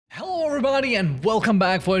everybody and welcome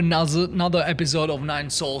back for another episode of Nine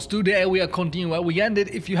Souls. Today we are continuing where we ended.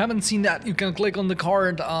 If you haven't seen that, you can click on the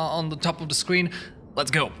card on the top of the screen.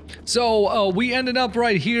 Let's go. So we ended up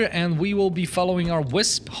right here and we will be following our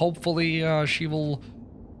wisp. Hopefully she will,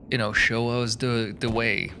 you know, show us the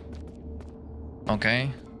way.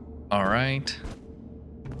 Okay. All right.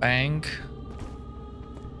 Bang.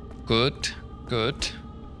 Good. Good.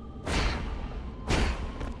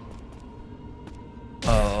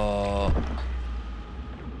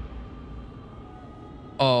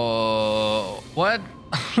 What?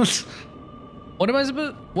 What am I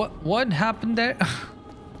supposed? What happened there?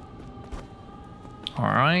 All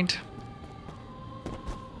right.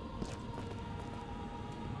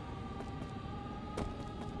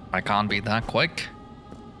 I can't be that quick.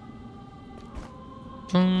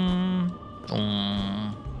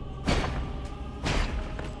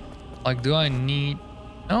 Like, do I need?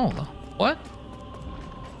 No. What?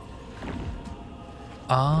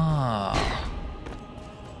 Ah.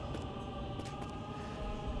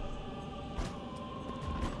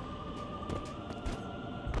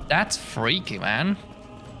 That's freaky, man.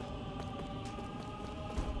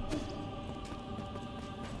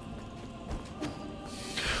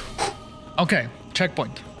 Okay,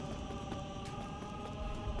 checkpoint.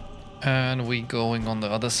 And we going on the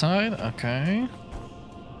other side, okay.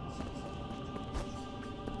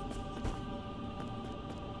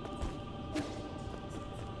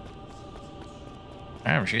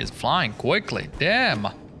 Damn, she is flying quickly, damn.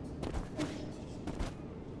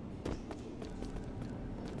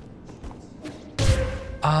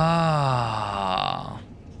 Ah,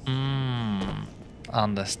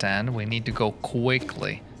 understand. We need to go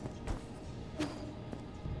quickly.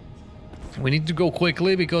 We need to go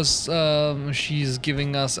quickly because she's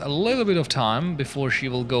giving us a little bit of time before she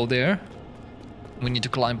will go there. We need to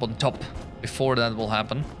climb on top before that will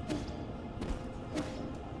happen.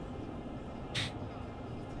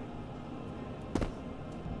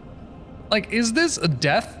 Like, is this a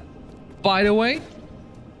death, by the way?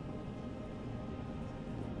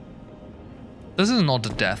 This is not a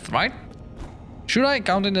death, right? Should I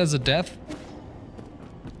count it as a death?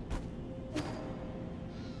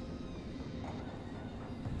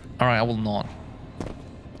 Alright, I will not.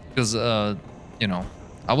 Because, you know,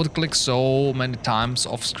 I would click so many times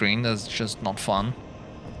off screen, that's just not fun.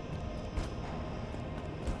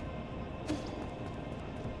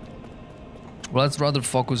 Let's rather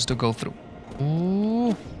focus to go through.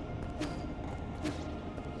 Ooh.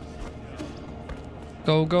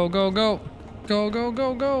 Go, go, go, go. Go, go,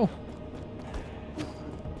 go, go.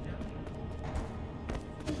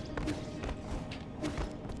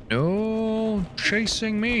 No,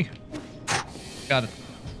 chasing me. Got it.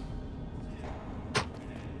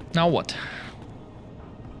 Now what?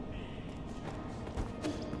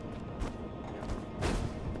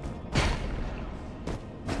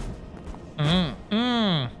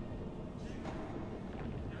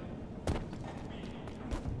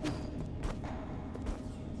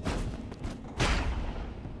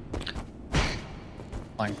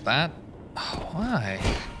 Like that? Oh, why?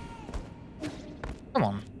 Come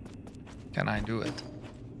on. Can I do it?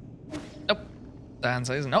 Nope. The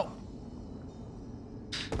answer is no.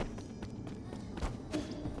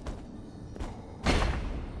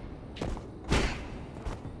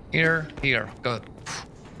 Here, here. Good.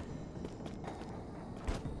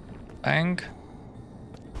 Bang.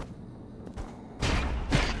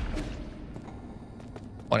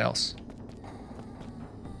 What else?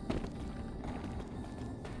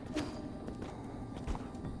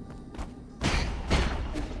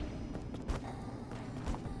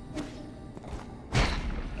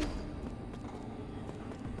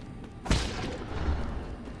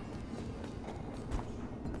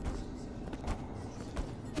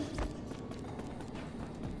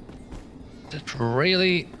 That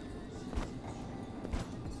really...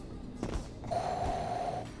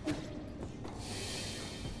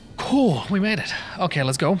 Cool, we made it. Okay,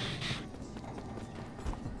 let's go.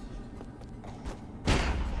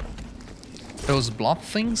 Those blob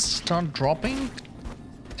things start dropping?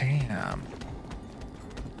 Damn.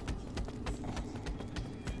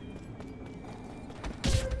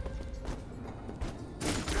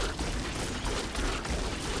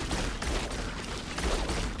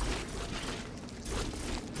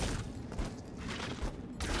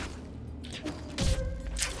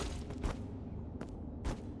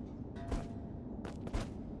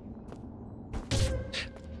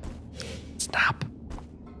 Stop.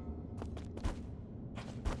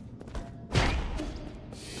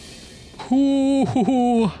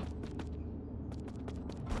 Ooh.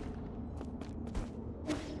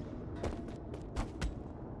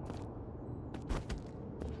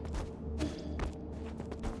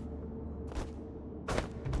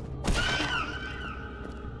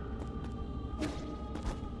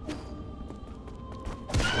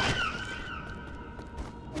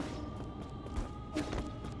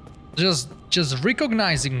 Just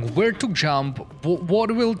recognizing where to jump,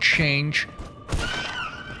 what will change.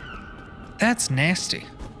 That's nasty.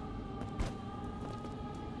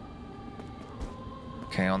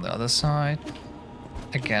 Okay, on the other side.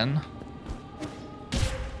 Again.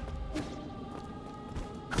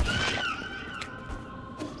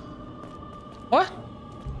 What?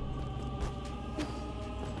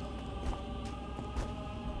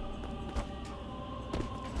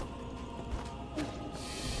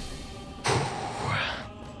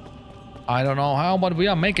 I don't know how, but we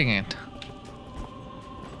are making it.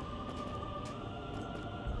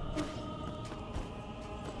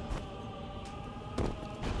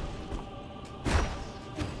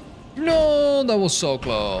 No, that was so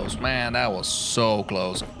close. Man, that was so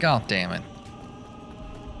close. God damn it.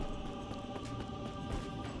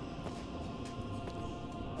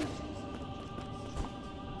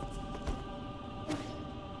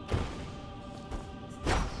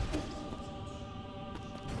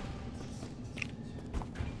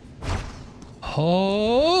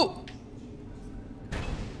 Oh!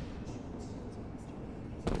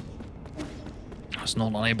 I was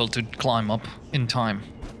not unable to climb up in time.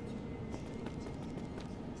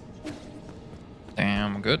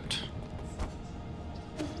 Damn good.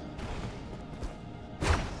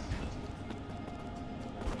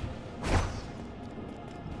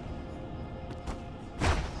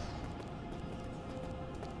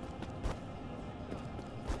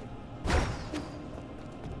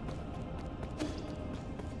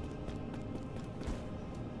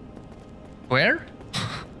 Where?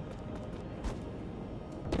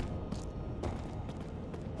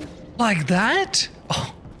 Like that?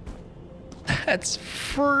 Oh, that's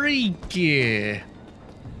freaky.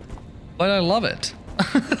 But I love it.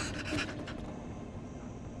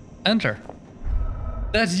 Enter.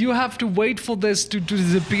 That you have to wait for this to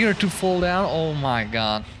disappear, to fall down. Oh my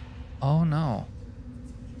god. Oh no.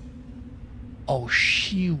 Oh,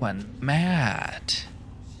 she went mad.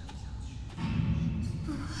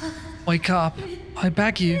 Wake up. I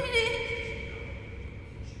beg you.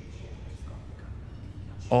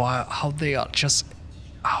 Oh, how they are just...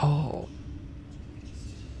 Oh.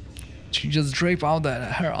 She just draped out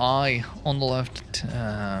her eye on the left.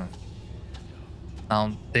 Now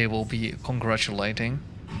they will be congratulating.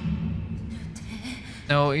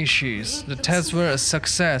 No issues. The tests were a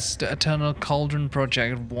success. The Eternal Cauldron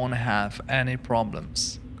project won't have any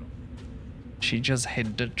problems. She just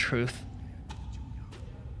hid the truth.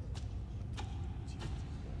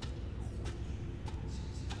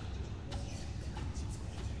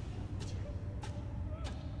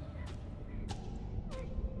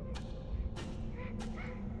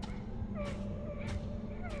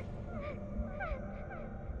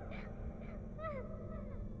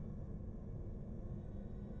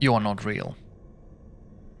 You are not real.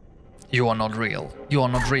 You are not real. You are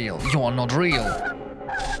not real. You are not real.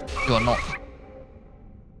 You are not.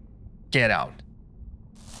 Get out.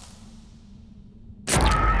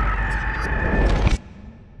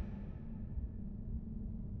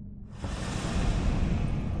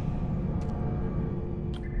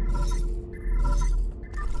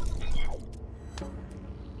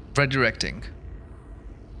 Redirecting.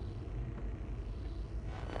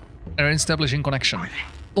 They're establishing connection.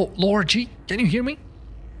 Oh, Lord G, can you hear me?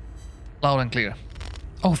 Loud and clear.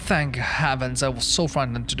 Oh, thank heavens, I was so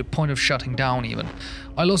frightened to the point of shutting down even.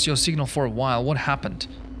 I lost your signal for a while. What happened?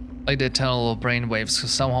 Like the eternal brainwaves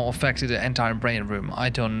somehow affected the entire brain room. I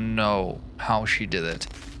don't know how she did it.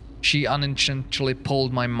 She unintentionally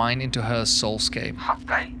pulled my mind into her soulscape.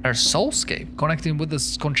 Her soulscape? Connecting with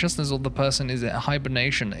the consciousness of the person in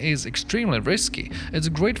hibernation is extremely risky. It's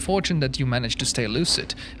a great fortune that you managed to stay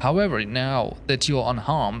lucid. However, now that you're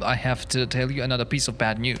unharmed, I have to tell you another piece of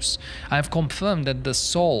bad news. I have confirmed that the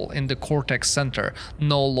soul in the cortex center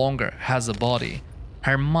no longer has a body.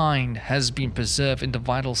 Her mind has been preserved in the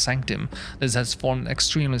vital sanctum that has formed an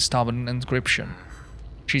extremely stubborn encryption.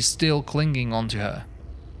 She's still clinging onto her.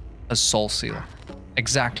 A soul seal.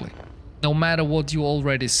 Exactly. No matter what you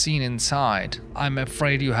already seen inside, I'm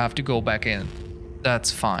afraid you have to go back in. That's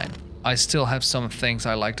fine. I still have some things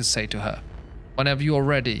I like to say to her. Whenever you are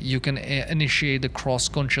ready, you can initiate the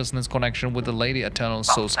cross-consciousness connection with the Lady Eternal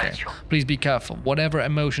Soulscape. Please be careful. Whatever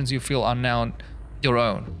emotions you feel are now your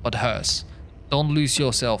own, but hers. Don't lose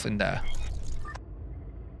yourself in there.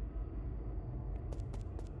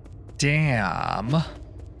 Damn.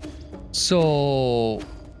 So...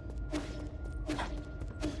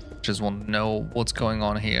 just want to know what's going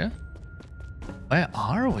on here. Where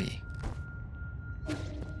are we?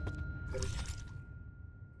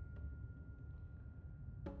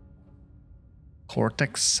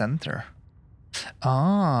 Cortex Center.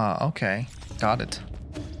 Ah, okay. Got it.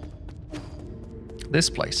 This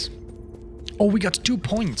place. Oh, we got 2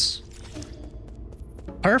 points.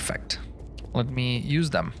 Perfect. Let me use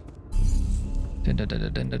them. Dun, dun,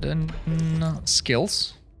 dun, dun, dun, dun, dun.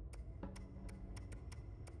 Skills.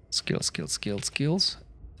 Skills.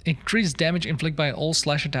 Increased damage inflicted by all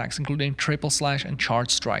slash attacks, including triple slash and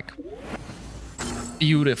charge strike.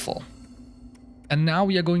 Beautiful. And now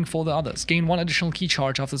we are going for the others. Gain 1 additional key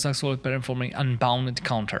charge after successfully performing unbounded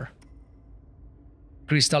counter.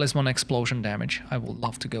 Increase talisman explosion damage. I would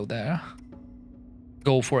love to go there.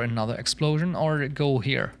 Go for another explosion or go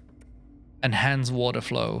here. Enhance water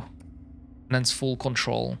flow. Enhance full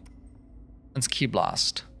control. Enhance key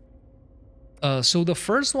blast. So the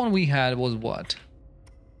first one we had was what?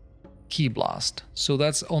 Key blast. So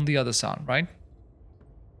that's on the other side, right?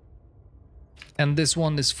 And this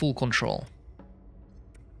one is full control.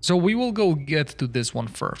 So we will go get to this one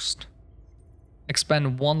first.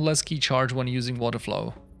 Expend 1 less key charge when using water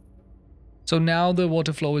flow. So now the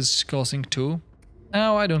water flow is causing 2.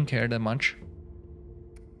 Now I don't care that much.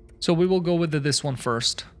 So we will go with this one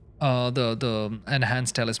first. The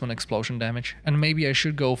enhanced talisman explosion damage. And maybe I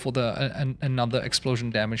should go for the another explosion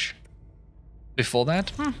damage before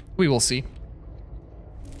that. We will see.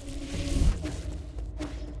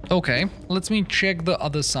 Okay, let me check the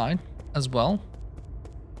other side as well.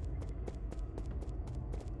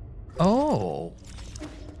 Oh.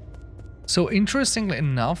 So interestingly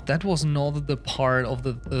enough, that was not the part of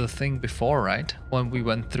the thing before, right? When we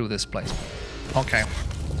went through this place. Okay.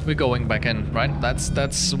 We're going back in, right?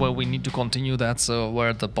 That's where we need to continue. That's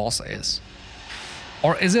where the boss is.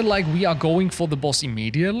 Or is it like we are going for the boss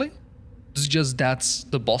immediately? It's just that's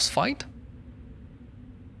the boss fight?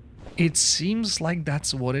 It seems like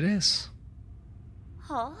that's what it is.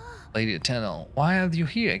 Huh? Lady Eternal, why are you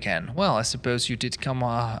here again? Well, I suppose you did come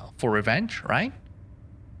for revenge, right?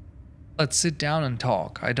 Let's sit down and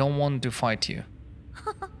talk. I don't want to fight you.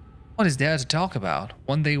 What is there to talk about?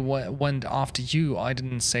 When they went after you, I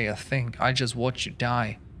didn't say a thing. I just watched you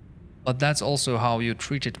die. But that's also how you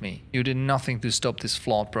treated me. You did nothing to stop this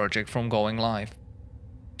flawed project from going live.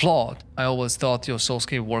 Flawed? I always thought your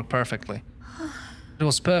soulscape worked perfectly. It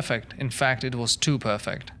was perfect. In fact, it was too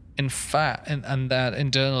perfect. In fact, and that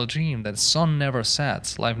internal dream that sun never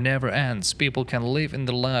sets, life never ends, people can live in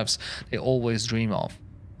the lives they always dream of.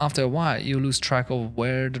 After a while, you lose track of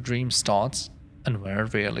where the dream starts and where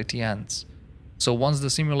reality ends. So once the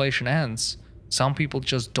simulation ends, some people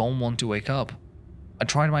just don't want to wake up. I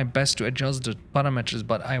tried my best to adjust the parameters,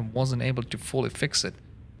 but I wasn't able to fully fix it.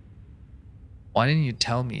 Why didn't you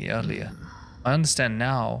tell me earlier? I understand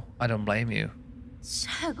now. I don't blame you.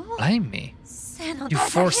 Blame me? You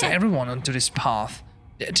forced everyone onto this path.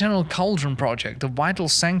 The Eternal Cauldron Project, the Vital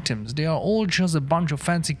Sanctums, they are all just a bunch of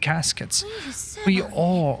fancy caskets. We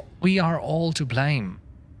are all to blame.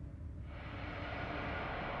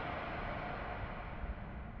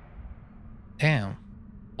 Damn,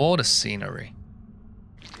 what a scenery.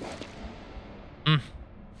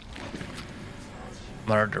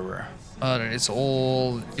 Murderer. It's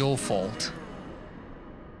all your fault.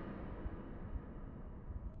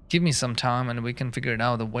 Give me some time and we can figure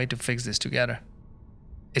out a way to fix this together.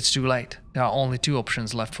 It's too late. There are only 2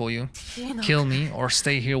 options left for you. Kill me or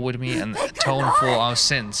stay here with me and atone for our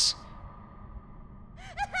sins.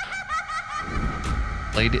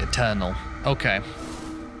 Lady Eternal. Okay.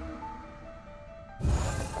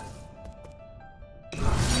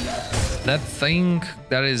 That thing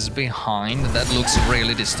that is behind, that looks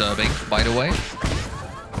really disturbing, by the way.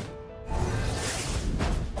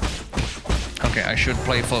 Okay, I should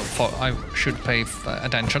pay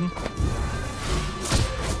attention.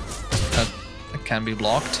 That can be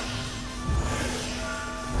blocked.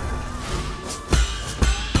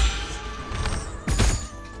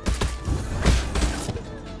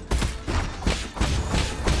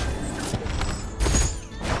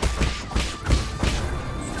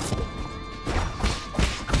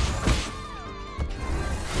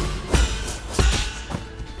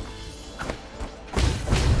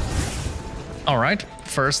 Alright,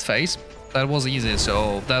 first phase. That was easy,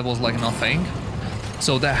 so that was like nothing.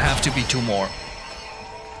 So there have to be 2 more.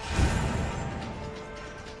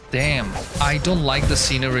 Damn, I don't like the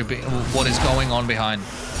scenery, what is going on behind.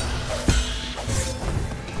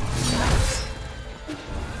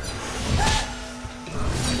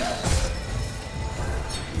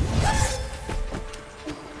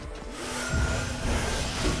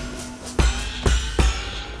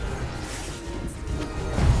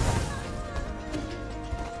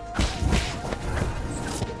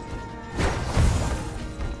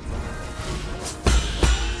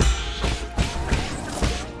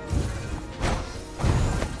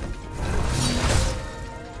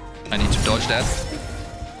 dodge that.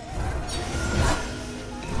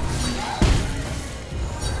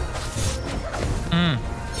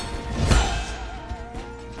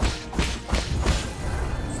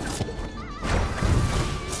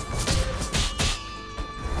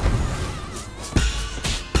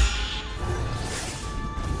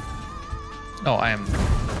 Oh, I am.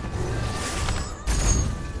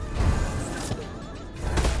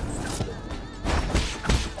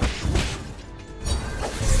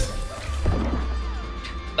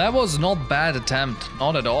 That was not bad attempt,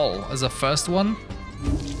 not at all, as a first one.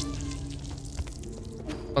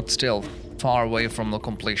 But still, far away from the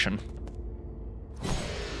completion.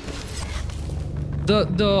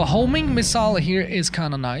 The homing missile here is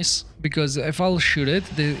kind of nice, because if I'll shoot it,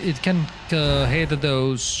 it can hit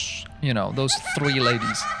those, you know, those 3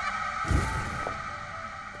 ladies.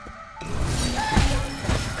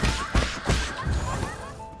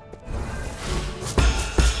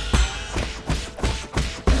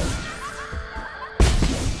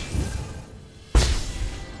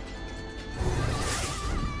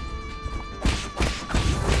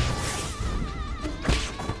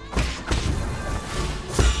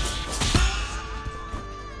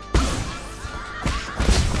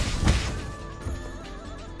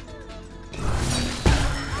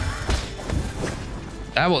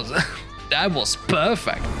 That was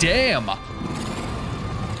perfect. Damn.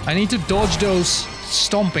 I need to dodge those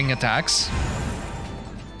stomping attacks.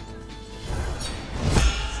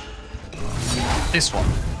 This one.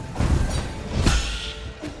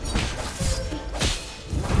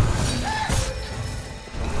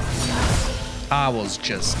 I was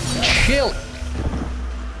just chill.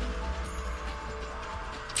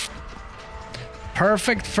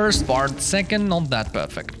 Perfect first part, second not that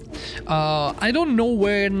perfect. I don't know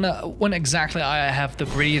when exactly I have the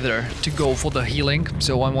breather to go for the healing,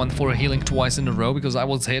 so I went for a healing twice in a row because I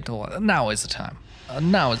was hit. Now is the time.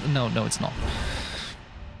 No, it's not.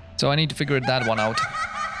 So I need to figure that one out.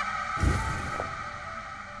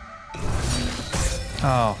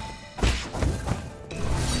 Oh.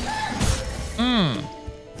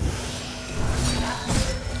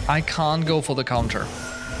 I can't go for the counter.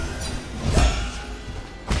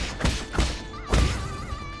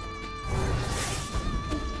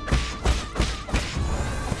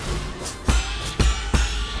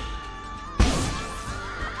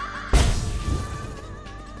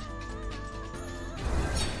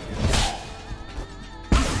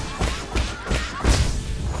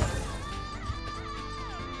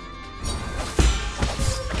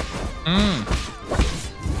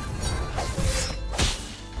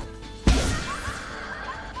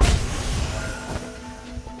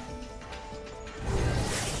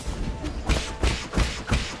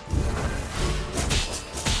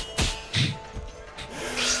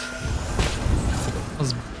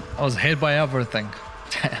 I was hit by everything.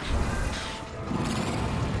 Damn.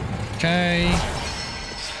 Okay.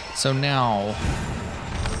 So now.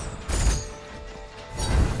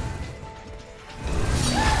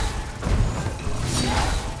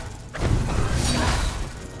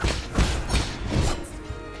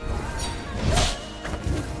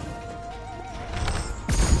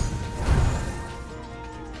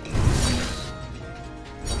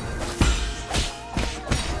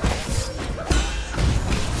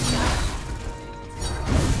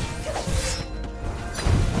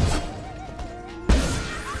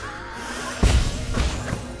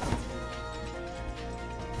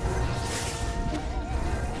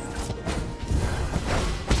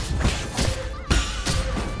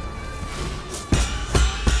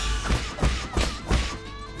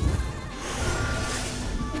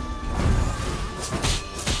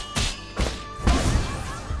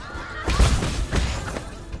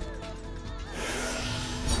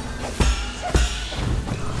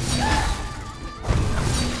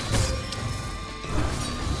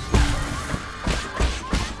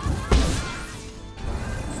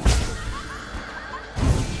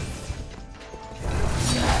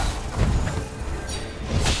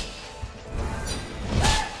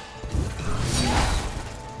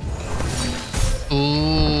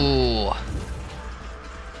 Ooh.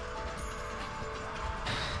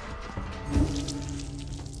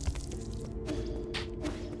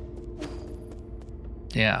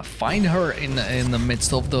 Yeah, find her in the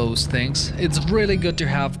midst of those things. It's really good to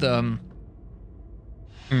have the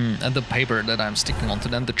and the paper that I'm sticking onto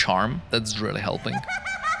them, the charm, that's really helping.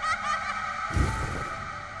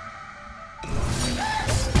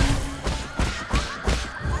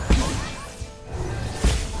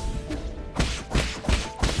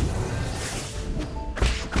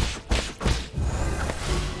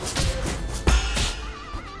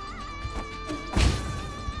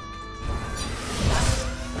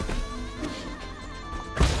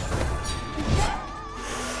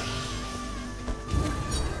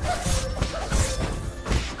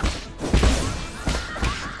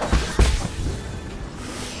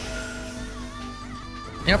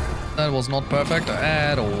 That was not perfect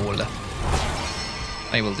at all.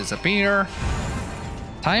 They will disappear.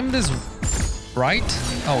 Time this right?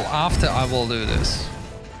 Oh, after I will do this.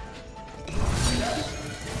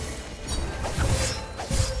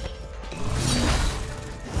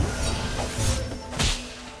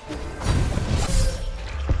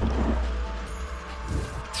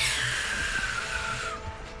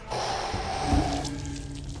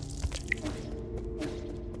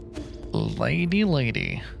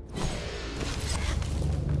 Lady.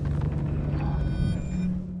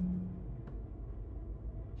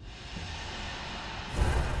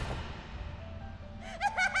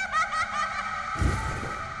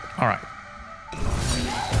 All right.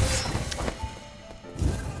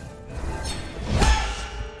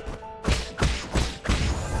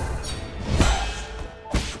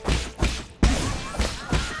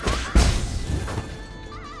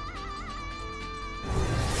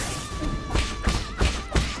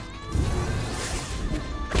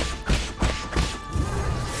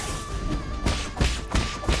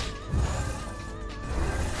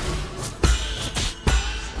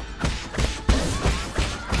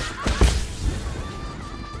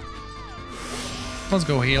 Let's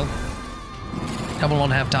go heal. I will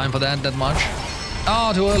not have time for that much.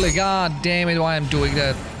 Oh, too early. God damn it, why I'm doing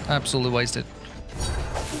that. Absolutely wasted.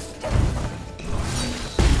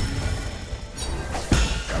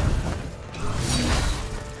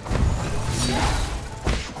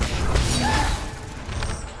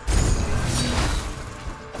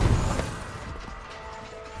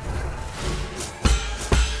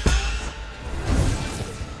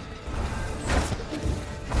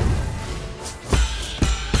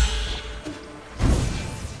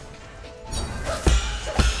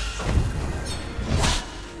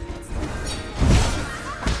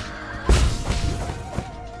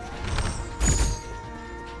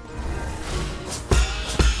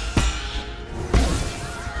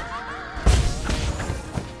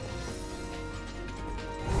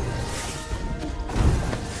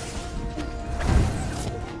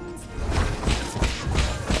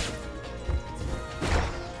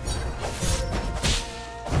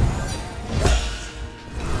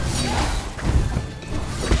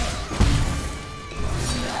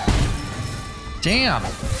 Damn,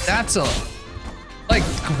 that's a... Like,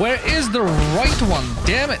 where is the right one?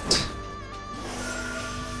 Damn it!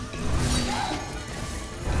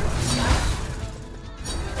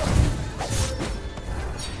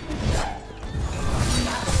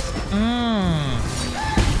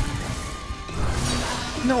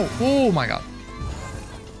 No, oh my god.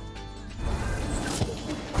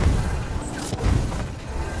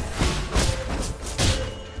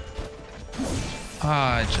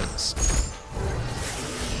 I just...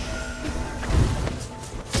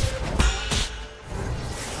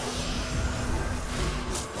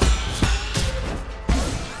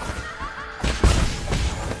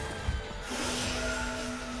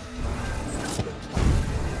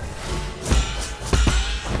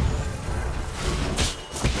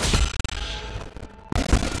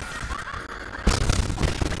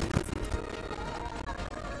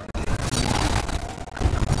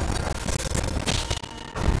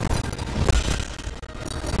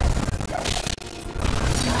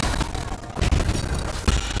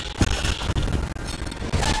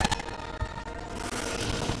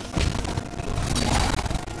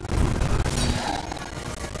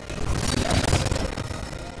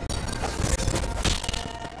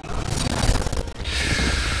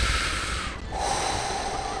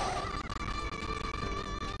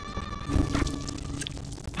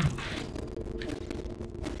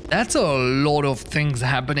 That's a lot of things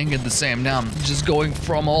happening at the same time. Just going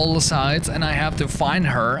from all the sides, and I have to find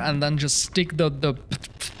her and then just stick the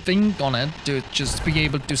thing on it to just be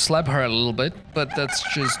able to slap her a little bit. But that's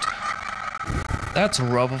just... That's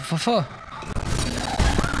rough.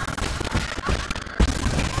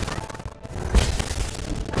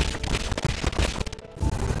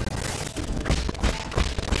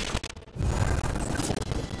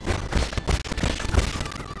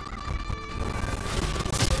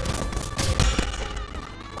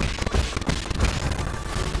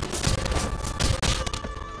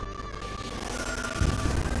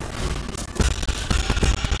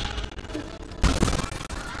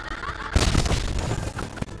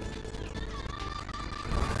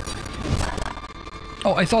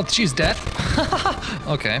 Oh, I thought she's dead.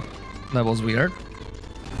 Okay, that was weird.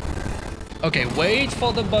 Okay, wait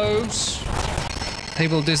for the bows. They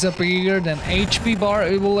will disappear, then HP bar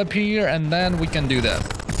it will appear, and then we can do that.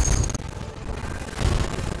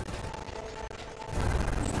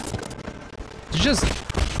 Just...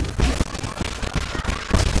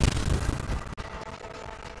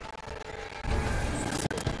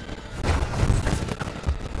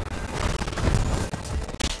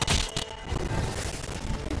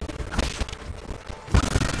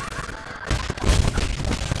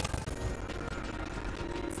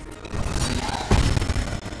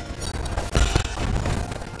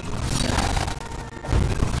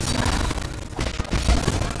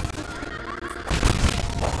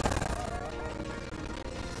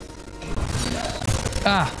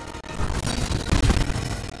 Ah.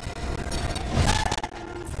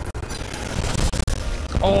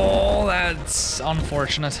 Oh, that's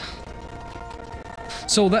unfortunate.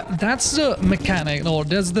 So that's the mechanic, or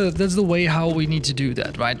that's the way how we need to do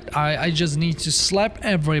that, right? I just need to slap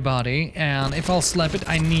everybody, and if I'll slap it,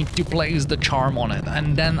 I need to place the charm on it,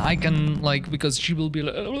 and then I can, like, because she will be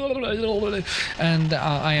like, and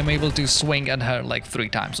I am able to swing at her like 3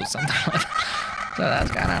 times or something. So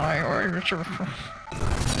that's kind of like.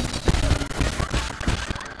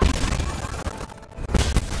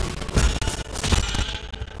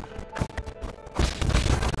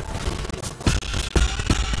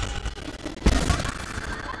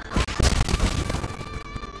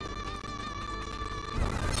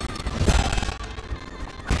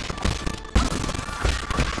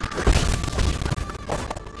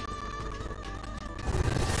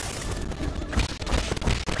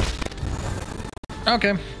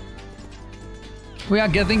 Okay. We are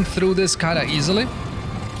getting through this kinda easily.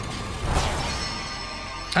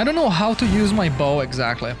 I don't know how to use my bow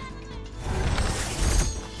exactly.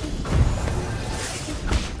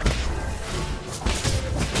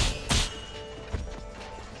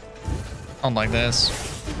 Not like this.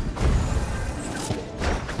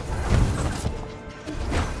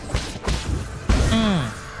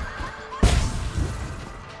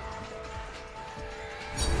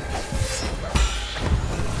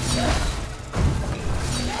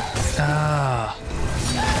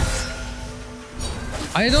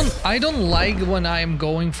 I don't like when I'm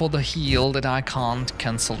going for the heal that I can't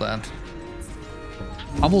cancel that.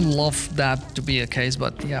 I would love that to be a case,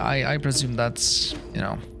 but yeah, I presume that's, you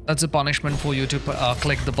know, that's a punishment for you to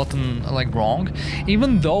click the button like wrong.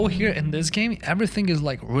 Even though here in this game everything is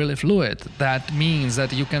like really fluid. That means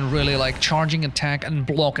that you can really like charging attack and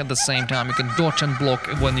block at the same time. You can dodge and block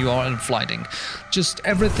when you are in fighting. Just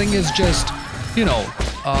everything is just, you know,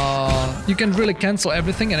 you can really cancel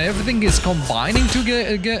everything, and everything is combining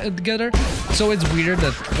together. So it's weird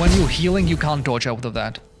that when you're healing you can't dodge out of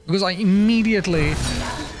that, because I immediately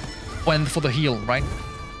went for the heal, right?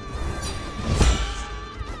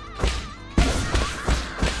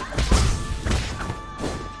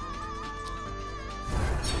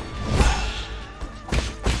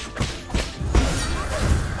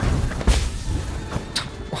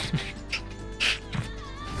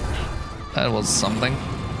 That was something.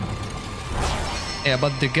 Yeah,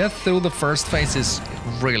 but to get through the first phase is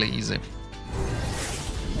really easy.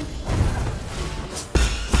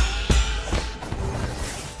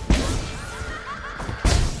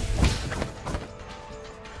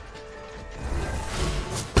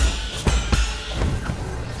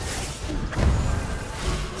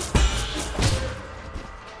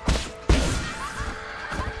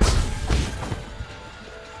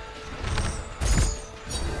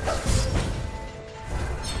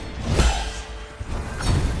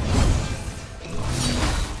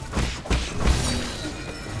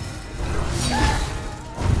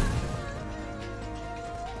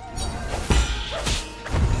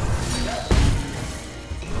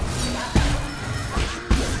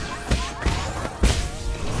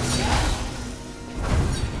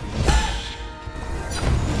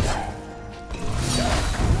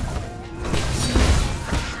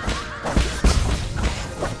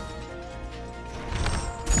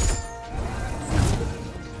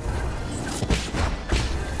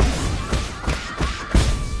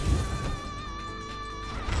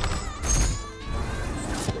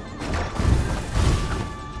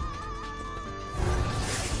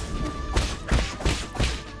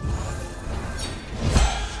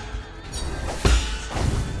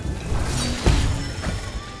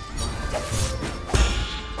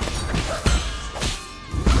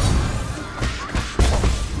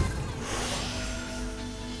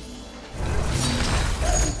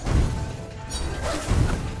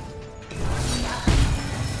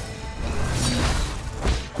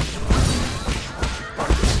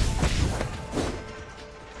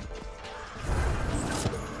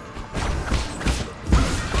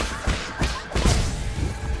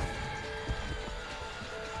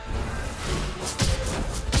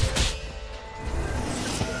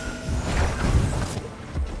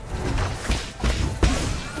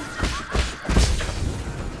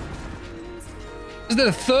 Is there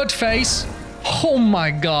a third phase? Oh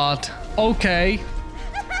my god. Okay.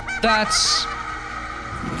 That's...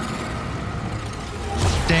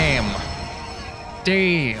 Damn.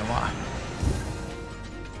 Damn.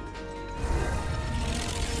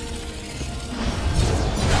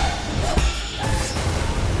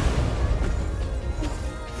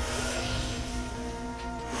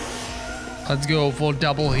 Let's go for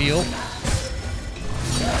double heal.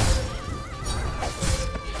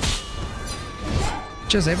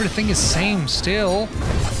 Just everything is same still.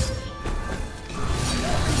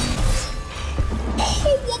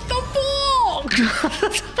 Oh, what the fuck?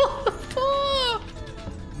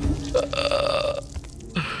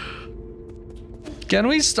 Can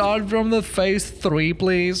we start from the phase 3,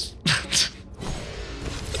 please?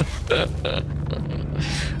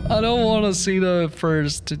 I don't want to see the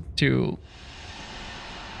first 2.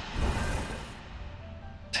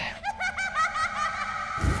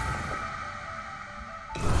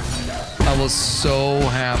 I was so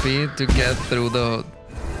happy to get through the...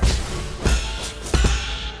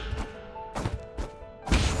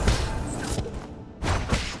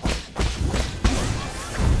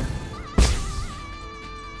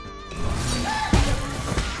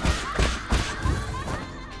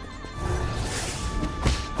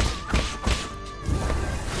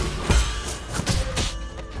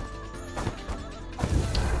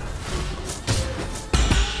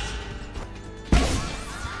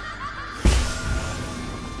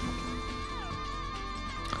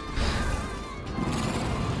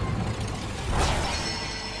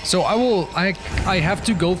 So I have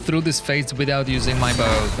to go through this phase without using my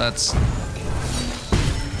bow. That's...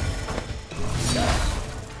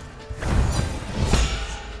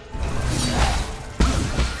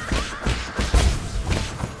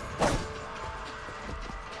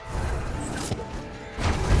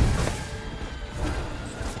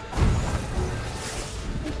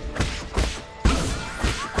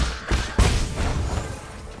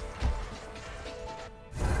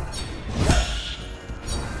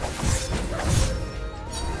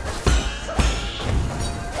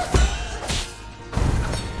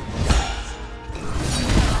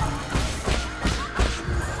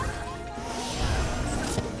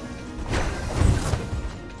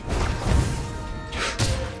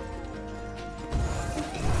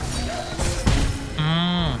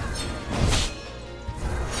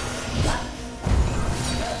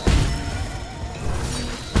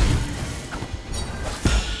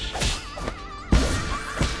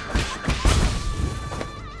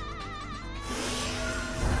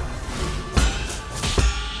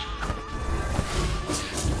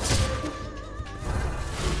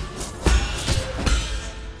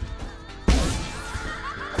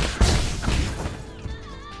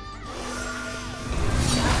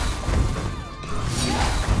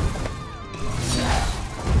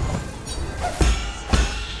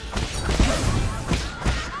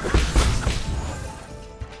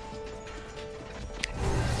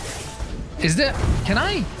 Is there... Can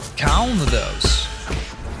I count those?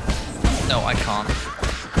 No, I can't.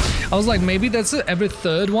 I was like, maybe that's every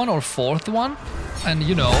 3rd one or 4th one. And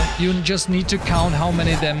you know, you just need to count how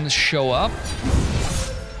many of them show up.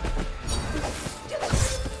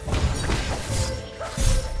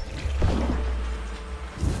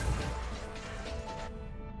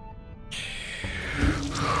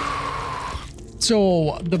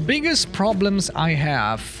 So, the biggest problems I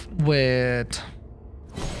have with...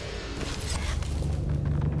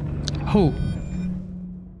 Who?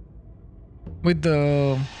 With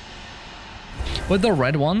the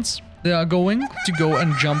red ones, they are going to go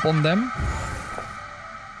and jump on them.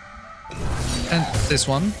 And this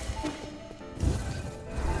one.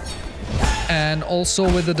 And also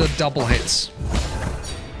with the double hits.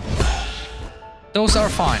 Those are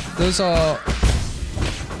fine. Those are...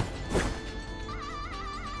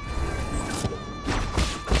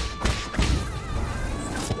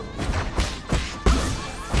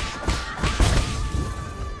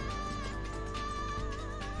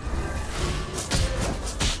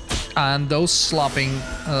 And those slapping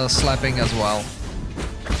as well.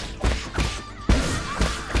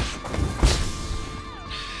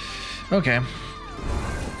 Okay.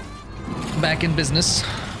 Back in business.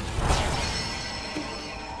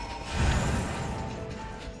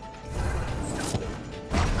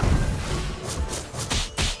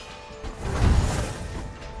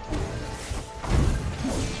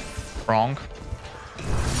 Wrong.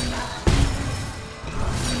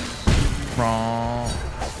 Wrong.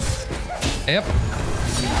 Yep.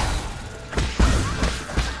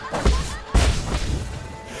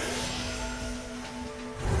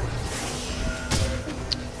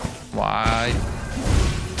 Why?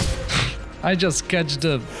 I just catch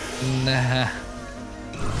the... Nah.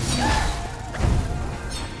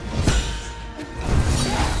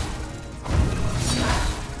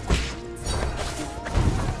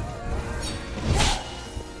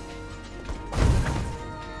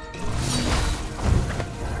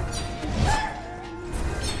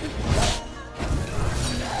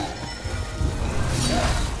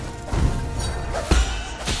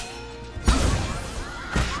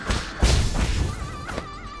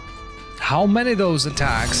 how many of those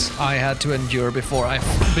attacks I had to endure before I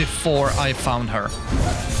found her.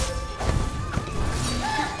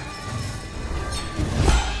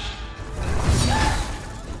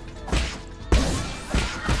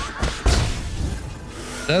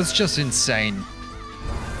 That's just insane.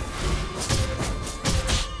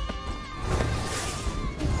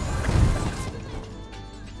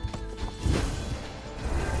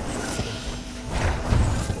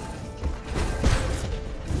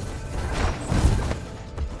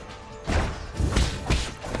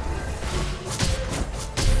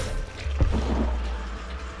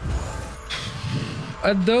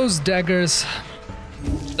 And those daggers,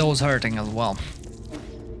 those hurting as well.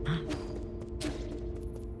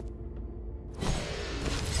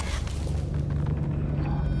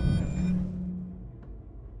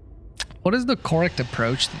 What is the correct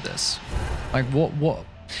approach to this? Like what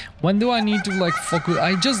when do I need to like focus?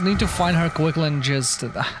 I just need to find her quickly and just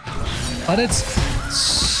but it's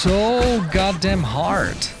so goddamn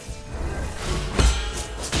hard.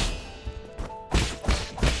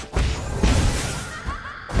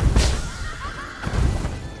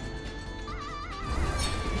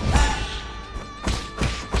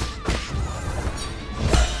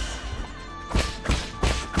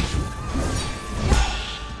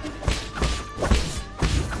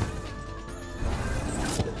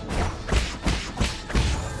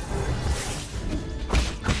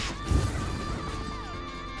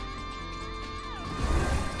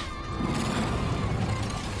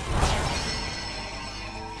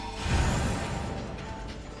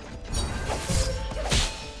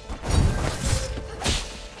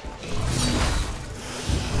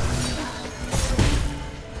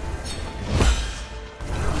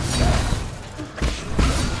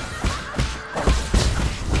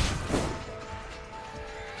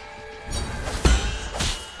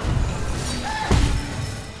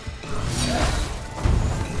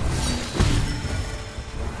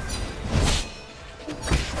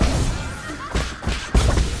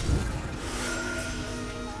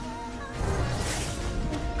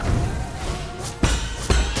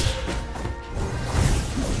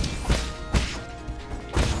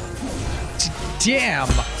 Damn!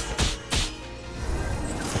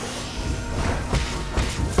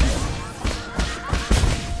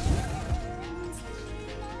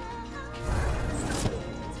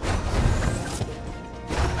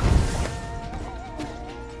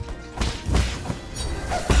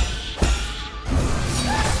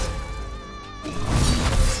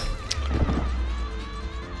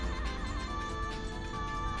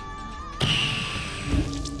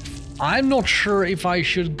 I'm not sure if I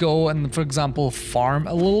should go and, for example, farm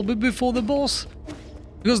a little bit before the boss.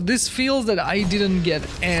 Because this feels that I didn't get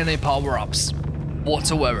any power-ups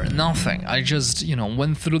whatsoever. Nothing. I just, you know,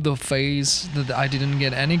 went through the phase that I didn't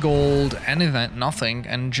get any gold, anything, nothing,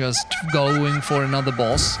 and just going for another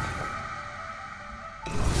boss.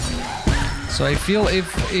 So I feel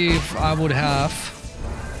if I would have...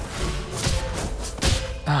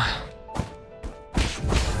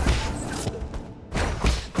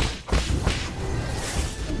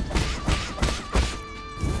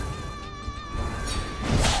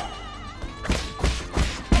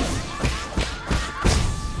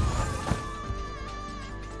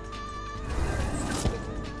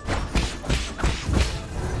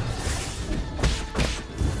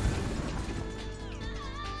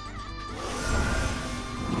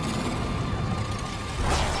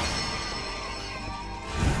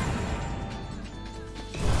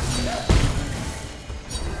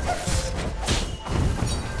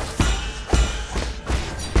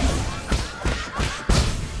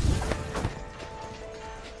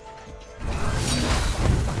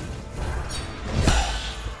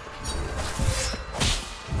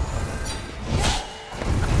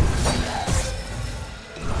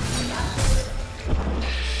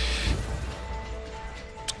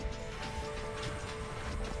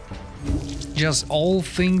 Just all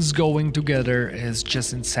things going together is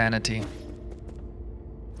just insanity.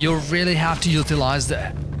 You really have to utilize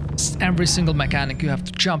every single mechanic. You have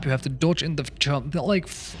to jump, you have to dodge in the jump, like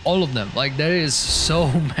all of them. Like there is so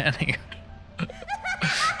many.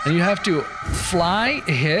 And you have to fly,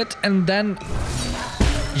 hit, and then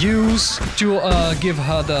use to give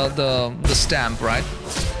her the stamp, right?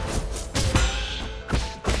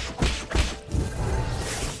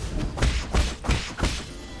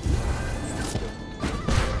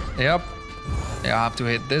 Yep. Yeah, I have to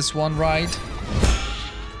hit this one right.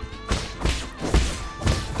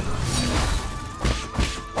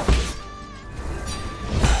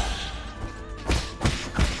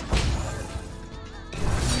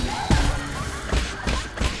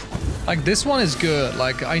 Like this one is good.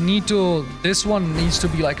 Like this one needs to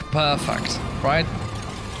be like perfect, right?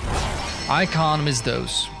 I can't miss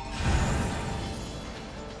those.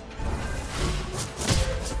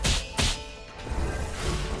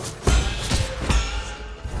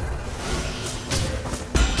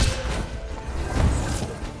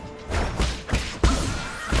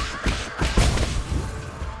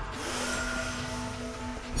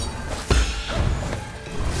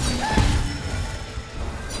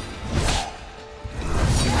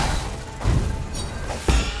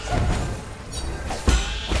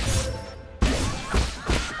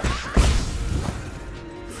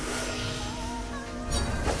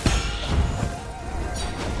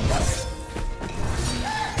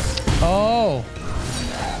 Oh.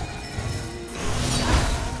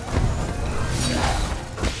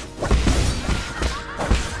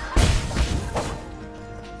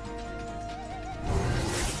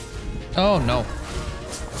 Oh no.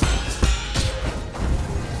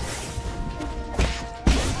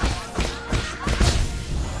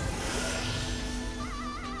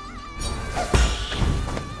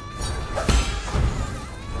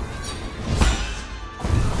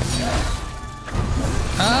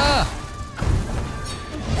 Ah!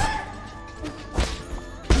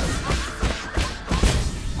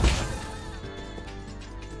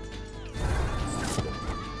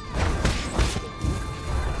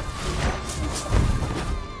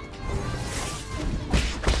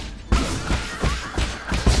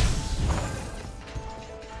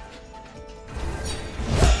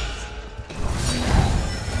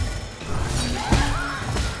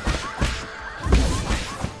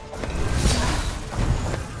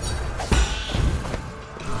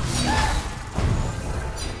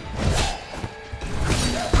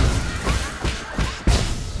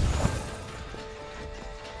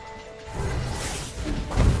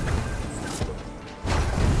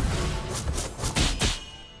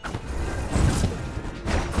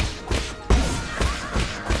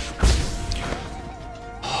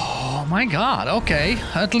 My god, okay.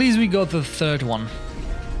 At least we got the third one.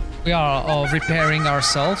 We are repairing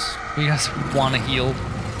ourselves. We just want to heal.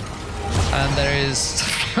 And there is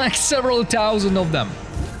like several thousand of them.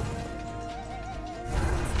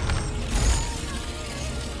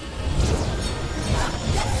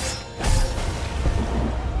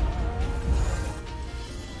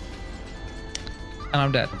 And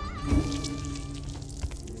I'm dead.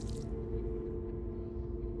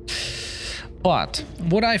 But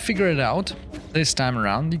what I figured out this time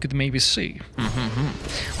around, you could maybe see.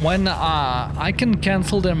 When I can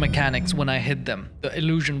cancel their mechanics when I hit them, the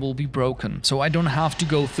illusion will be broken. So I don't have to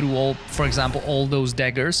go through all, for example, all those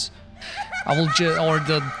daggers. I will or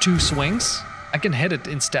the 2 swings. I can hit it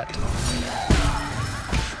instead.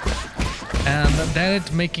 And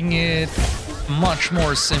that making it much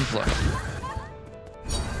more simpler.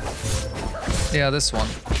 Yeah, this one.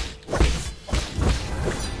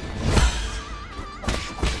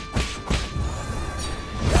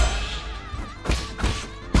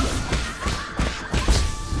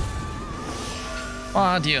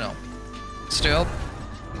 What do you know? Still.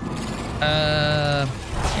 Yeah.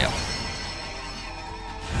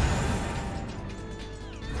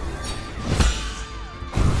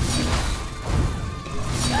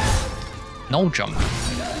 No jump.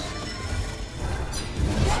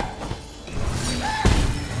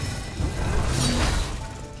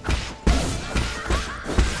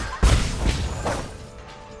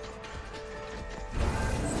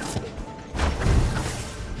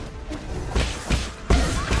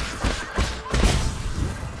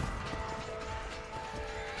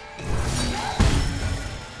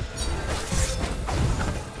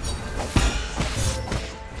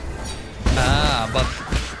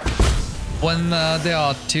 When there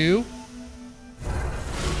are 2.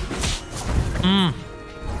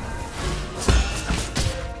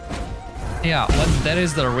 Yeah, when that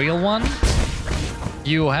is the real one,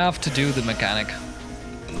 you have to do the mechanic.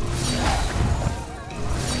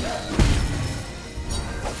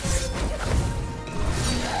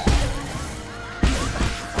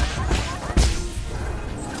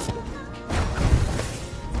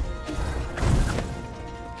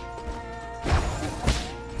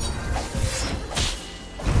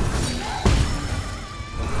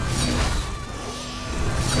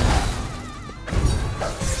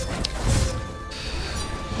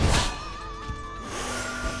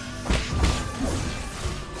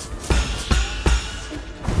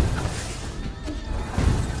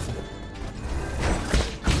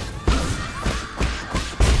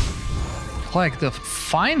 Like to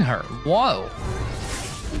find her. Whoa.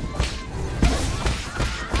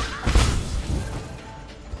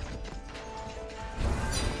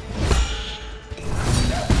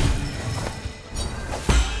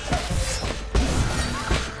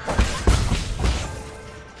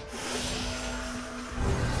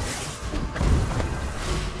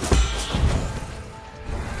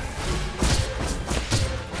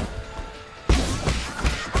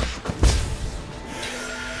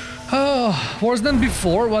 worse than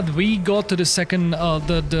before, but we got to the second,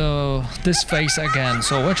 this phase again,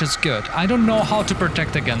 so which is good. I don't know how to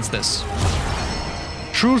protect against this.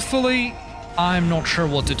 Truthfully, I'm not sure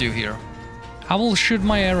what to do here. I will shoot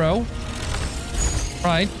my arrow.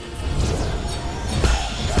 Right.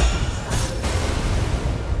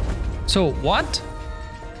 So, what?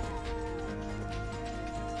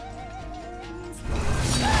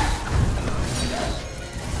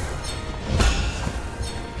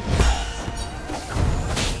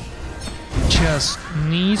 Just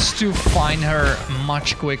needs to find her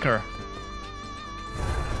much quicker.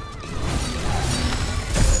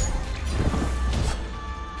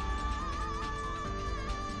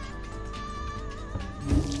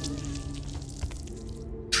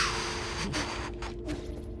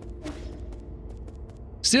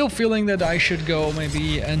 Still feeling that I should go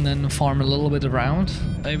maybe and then farm a little bit around,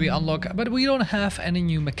 maybe unlock, but we don't have any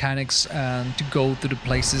new mechanics to go to the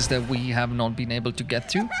places that we have not been able to get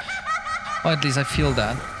to. Or at least I feel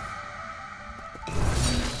that.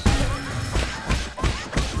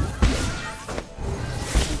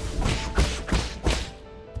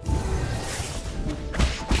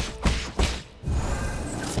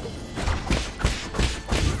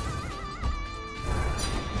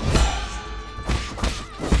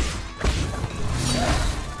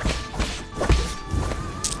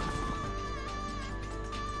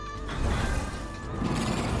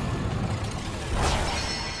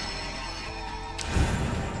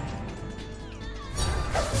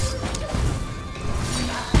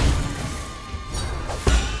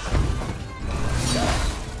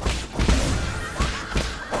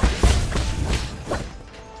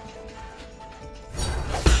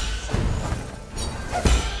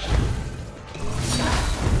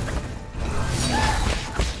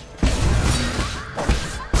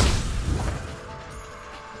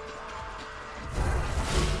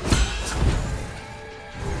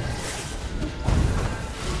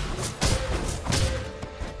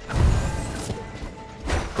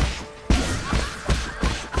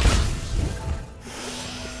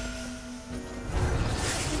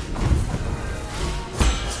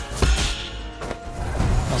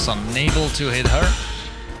 Unable to hit her.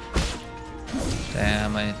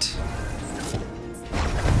 Damn it.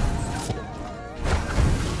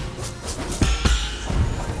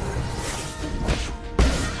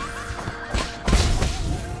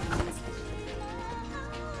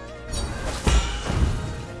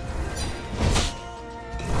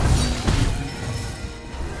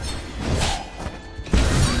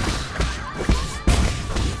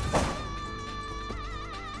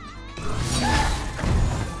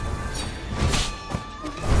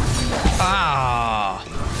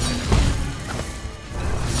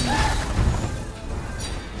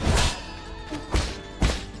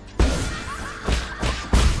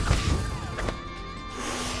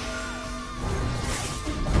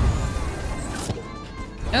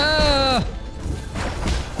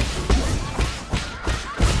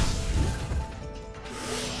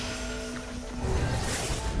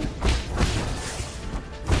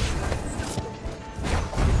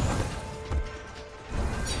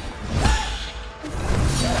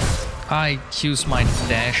 I use my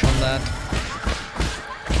dash on that.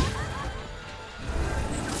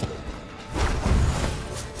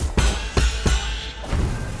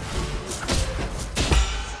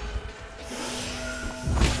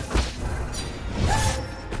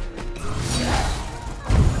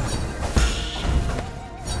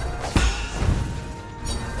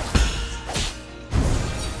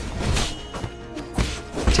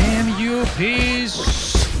 Damn you, piece!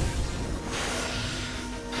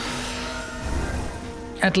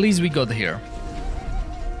 At least we got here.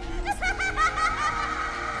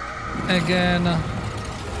 Again.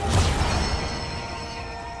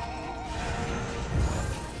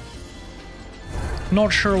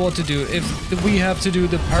 Not sure what to do. If we have to do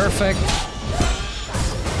the perfect...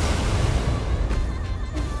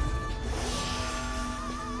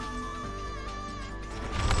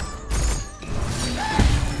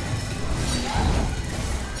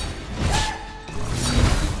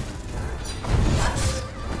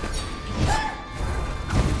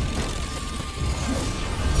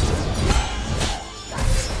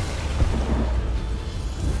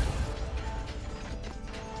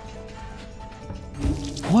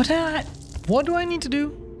 What do I need to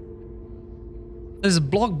do? There's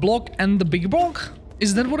block, and the big block?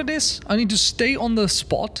 Is that what it is? I need to stay on the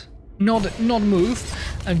spot, not move,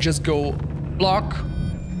 and just go block,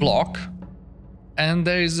 and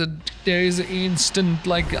there is an instant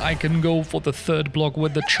like I can go for the third block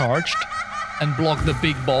with the charged and block the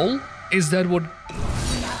big ball. Is that what?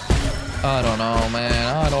 I don't know,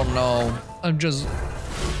 man. I don't know. I'm just...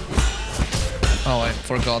 Oh, I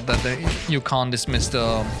forgot that you can't dismiss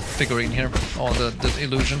the figurine here, or the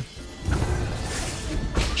illusion.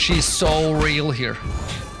 She's so real here.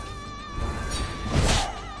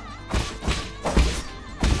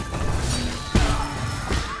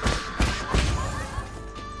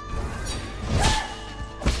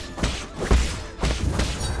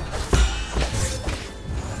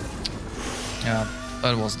 Yeah,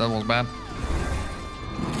 that was bad.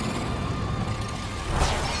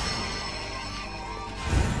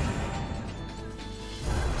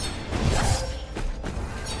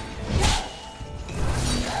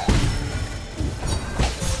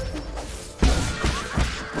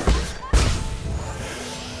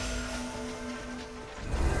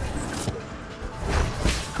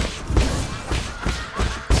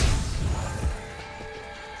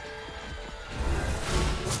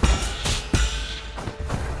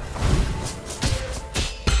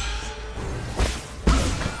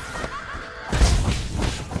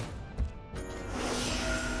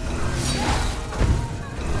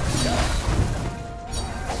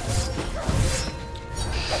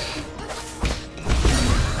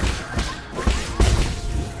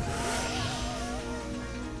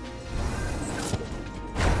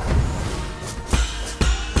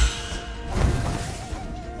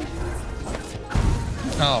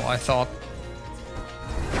 Oh, I thought...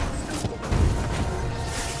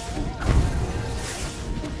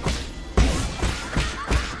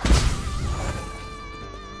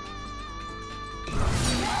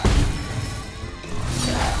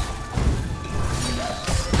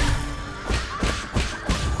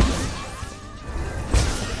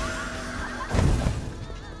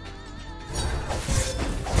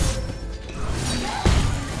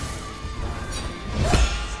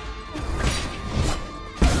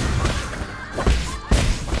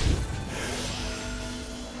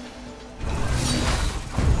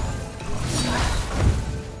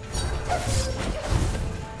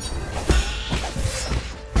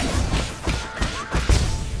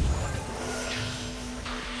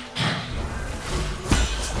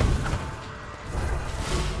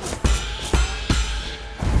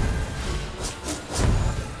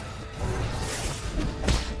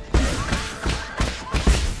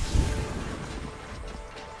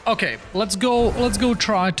 Okay, let's go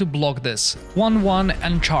try to block this. 1-1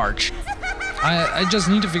 and charge. I just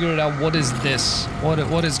need to figure it out. What is this?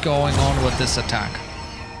 What is going on with this attack?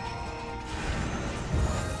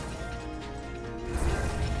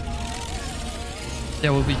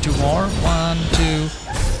 There will be 2 more. 1,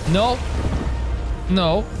 2. No.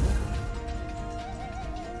 No.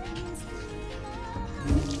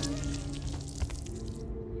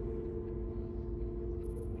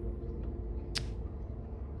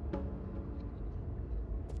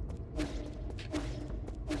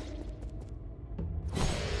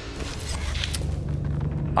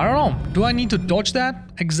 I don't know. Do I need to dodge that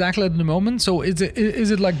exactly at the moment? So is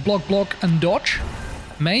it like block, block, and dodge?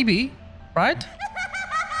 Maybe, right?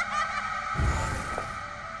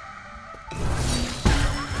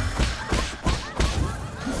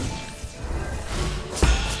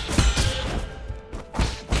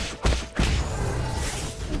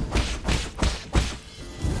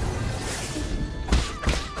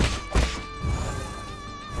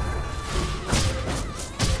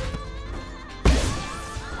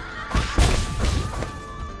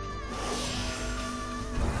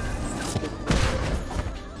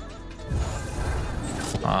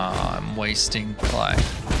 I'm wasting like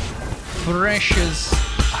precious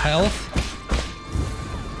health.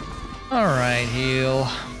 Alright, heal.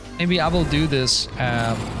 Maybe I will do this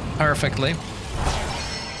perfectly.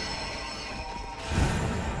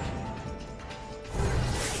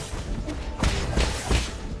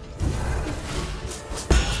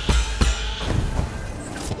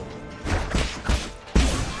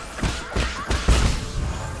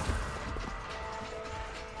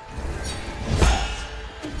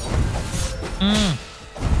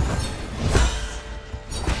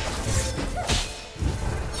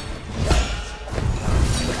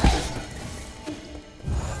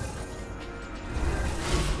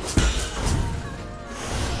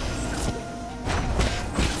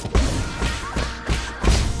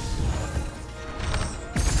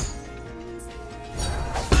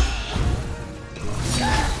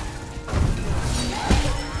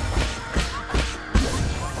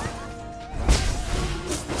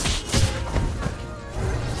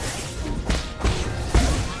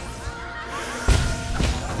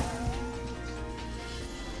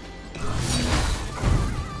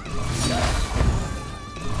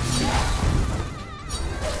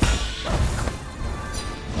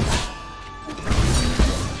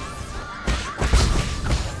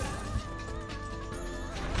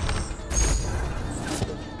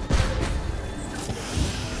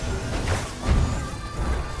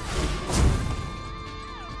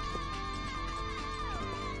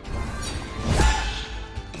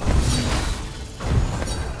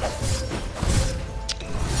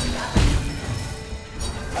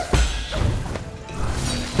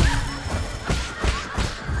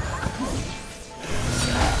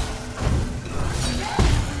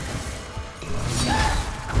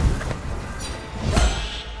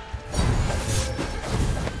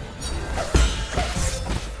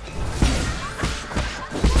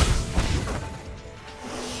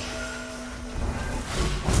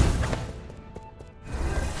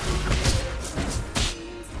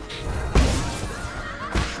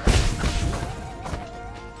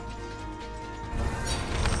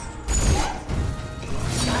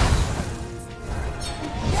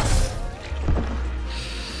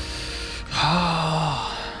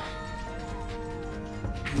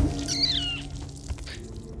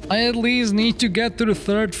 I at least need to get to the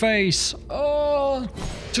third phase. Oh,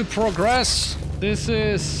 to progress. This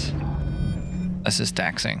is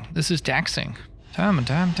taxing. This is taxing.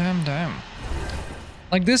 Damn.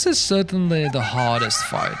 Like, this is certainly the hardest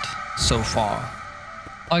fight so far.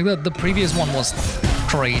 Like, the previous one was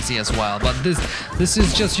crazy as well, but this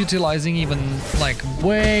is just utilizing even, like,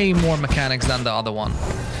 way more mechanics than the other one.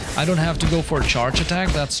 I don't have to go for a charge attack,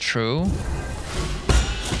 that's true.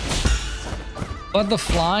 But the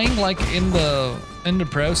flying, like, in the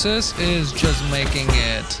process is just making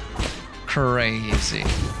it crazy.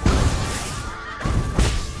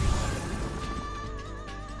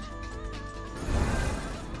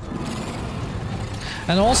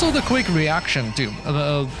 And also the quick reaction to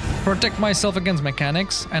protect myself against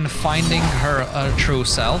mechanics and finding her true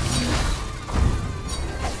self.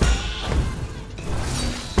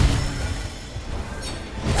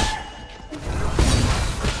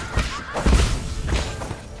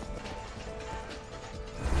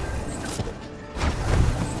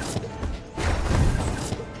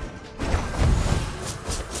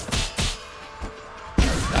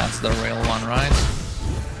 That's the real one, right?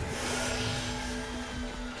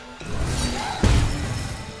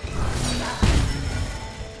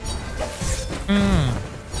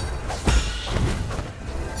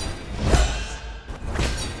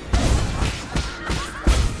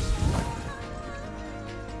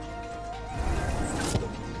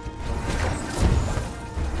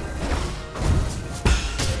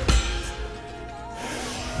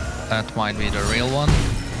 That might be the real one.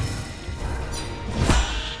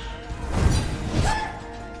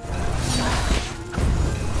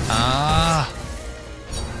 Ah.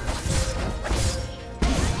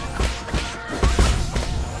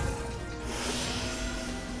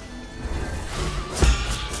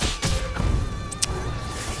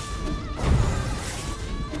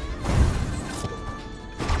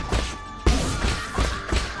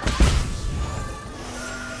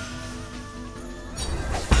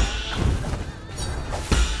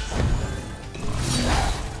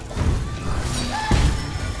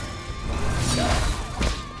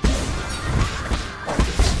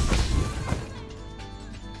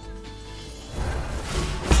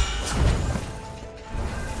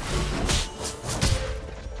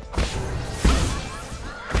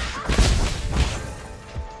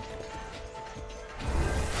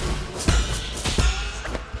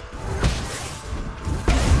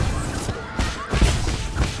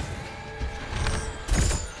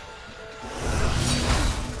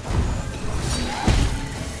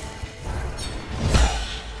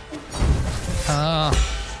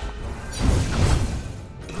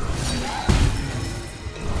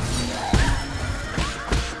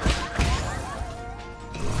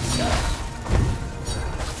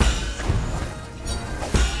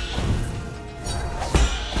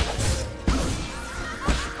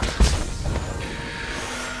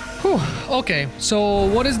 Okay, so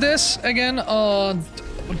what is this again? Block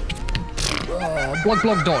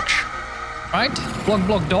dodge, right?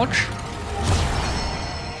 Block dodge.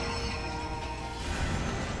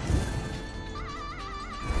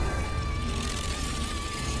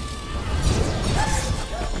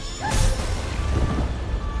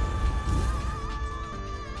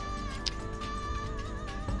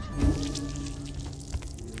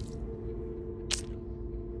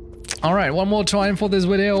 Alright, one more time for this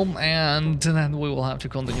video, and then we will have to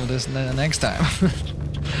continue this next time.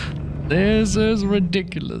 This is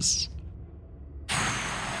ridiculous.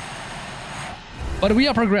 But we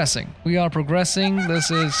are progressing. We are progressing. This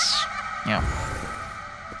is... yeah.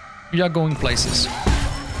 We are going places.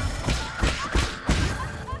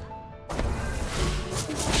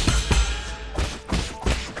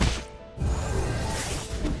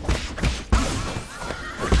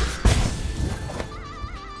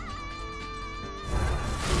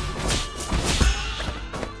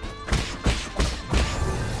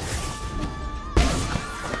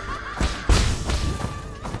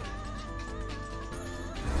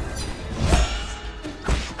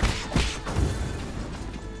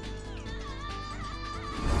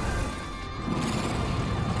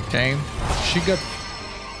 Okay, she got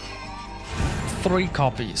 3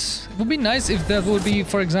 copies. It would be nice if that would be,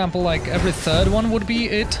 for example, like every third one would be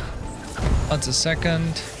it. That's the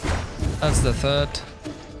second. That's the third.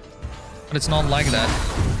 But it's not like that.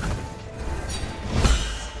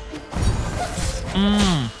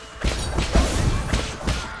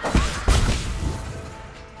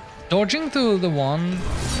 Dodging to the one.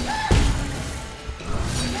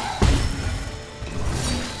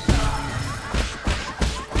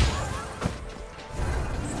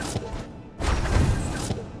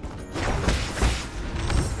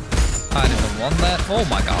 I didn't want that Oh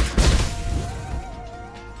my god.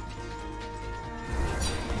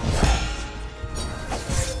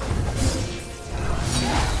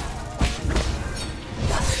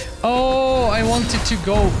 Oh, I wanted to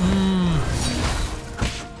go.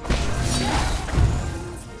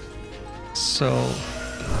 So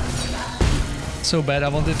bad. I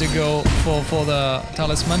wanted to go for the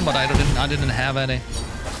talisman, but I didn't have any.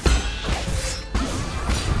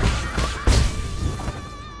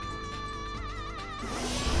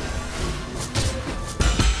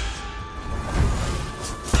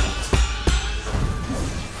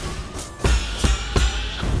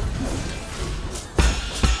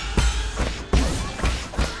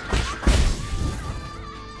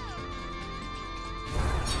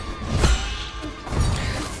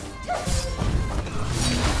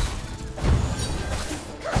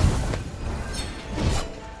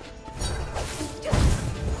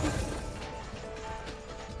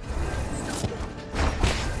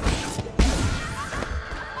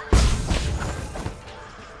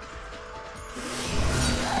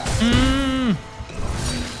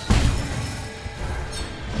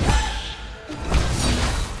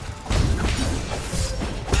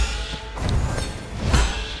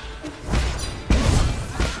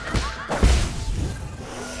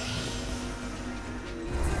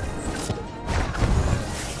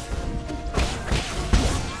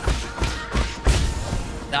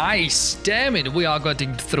 Nice! Damn it, we are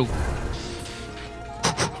getting through.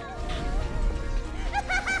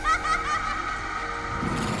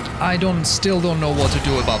 I still don't know what to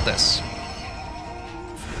do about this.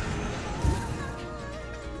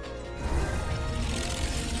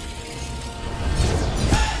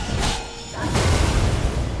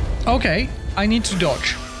 Okay, I need to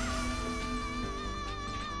dodge.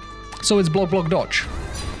 So it's block, block, dodge.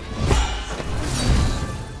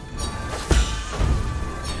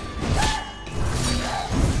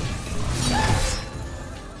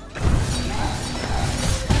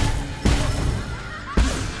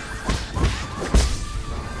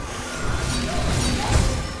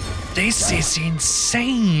 This is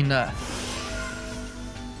insane!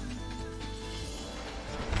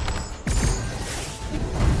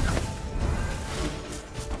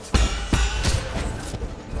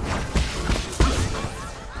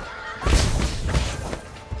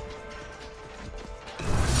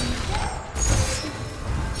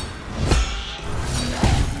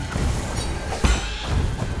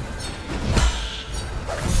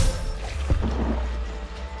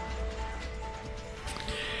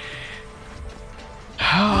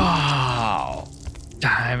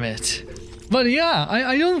 Damn it. But yeah,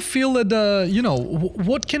 I don't feel that, you know,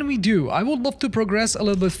 what can we do? I would love to progress a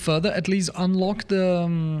little bit further, at least unlock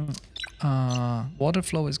the... water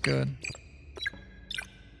flow is good.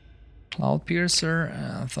 Cloud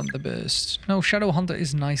Piercer, Thunder Burst. No, Shadow Hunter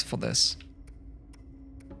is nice for this.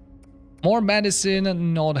 More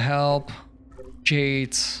medicine, not help.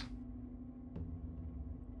 Jades.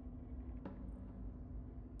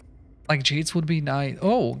 Like Jades would be nice.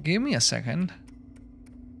 Oh, give me a second.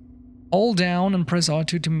 Hold down and press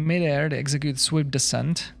R2 to midair to execute swift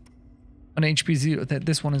descent. On HP 0,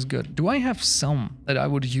 this one is good. Do I have some that I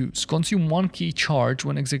would use? Consume 1 key charge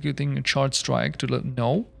when executing a charge strike to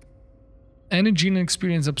no. Energy and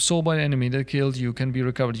experience absorbed by the enemy that killed you can be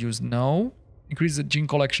recovered. Use no. Increase the gene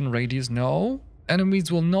collection radius. No.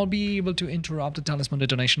 Enemies will not be able to interrupt the talisman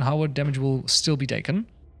detonation. However, damage will still be taken.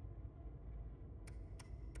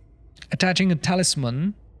 Attaching a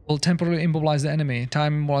talisman will temporarily immobilize the enemy.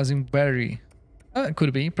 Time immobilizing vary. It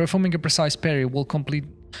could be. Performing a precise parry will complete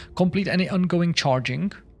any ongoing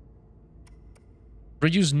charging.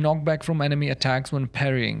 Reduce knockback from enemy attacks when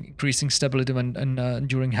parrying, increasing stability when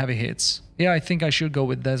during heavy hits. Yeah, I think I should go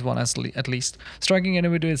with this one at least. Striking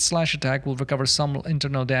enemy with its slash attack will recover some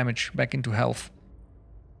internal damage back into health.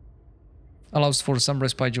 Allows for some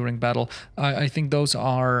respite during battle. I think those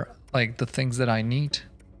are like the things that I need.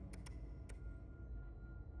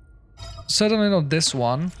 Certainly not this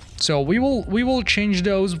one. So we will change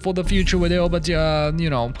those for the future video, but you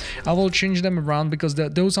know, I will change them around because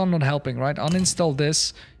those are not helping, right? Uninstall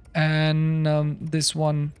this and this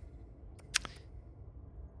one.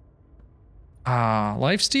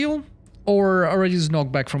 Lifesteal or already use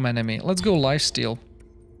knockback from enemy. Let's go lifesteal.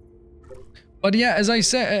 But yeah, as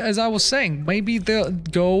I was saying, maybe they'll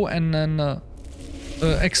go and then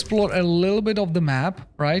explore a little bit of the map,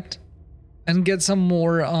 right? And get some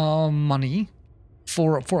more money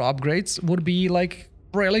for upgrades would be like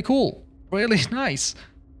really cool, really nice.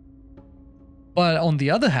 But on the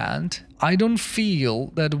other hand, I don't feel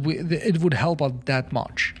that it would help out that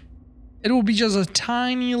much. It would be just a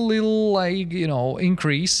tiny little, like, you know,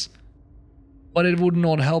 increase. but it would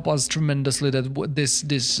not help us tremendously that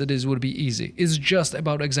this would be easy. It's just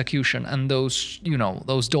about execution and those, you know,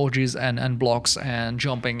 those dodges and blocks and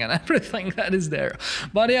jumping and everything that is there.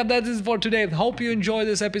 But yeah, that is for today. Hope you enjoyed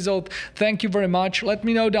this episode. Thank you very much. Let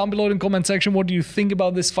me know down below in the comment section what do you think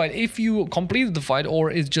about this fight. If you completed the fight,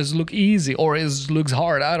 or it just look easy, or it looks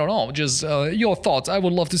hard, I don't know. Just your thoughts. I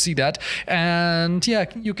would love to see that. And yeah,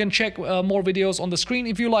 you can check more videos on the screen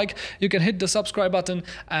if you like. You can hit the subscribe button,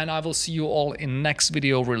 and I will see you all in next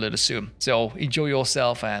video really soon. So enjoy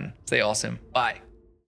yourself and stay awesome. Bye.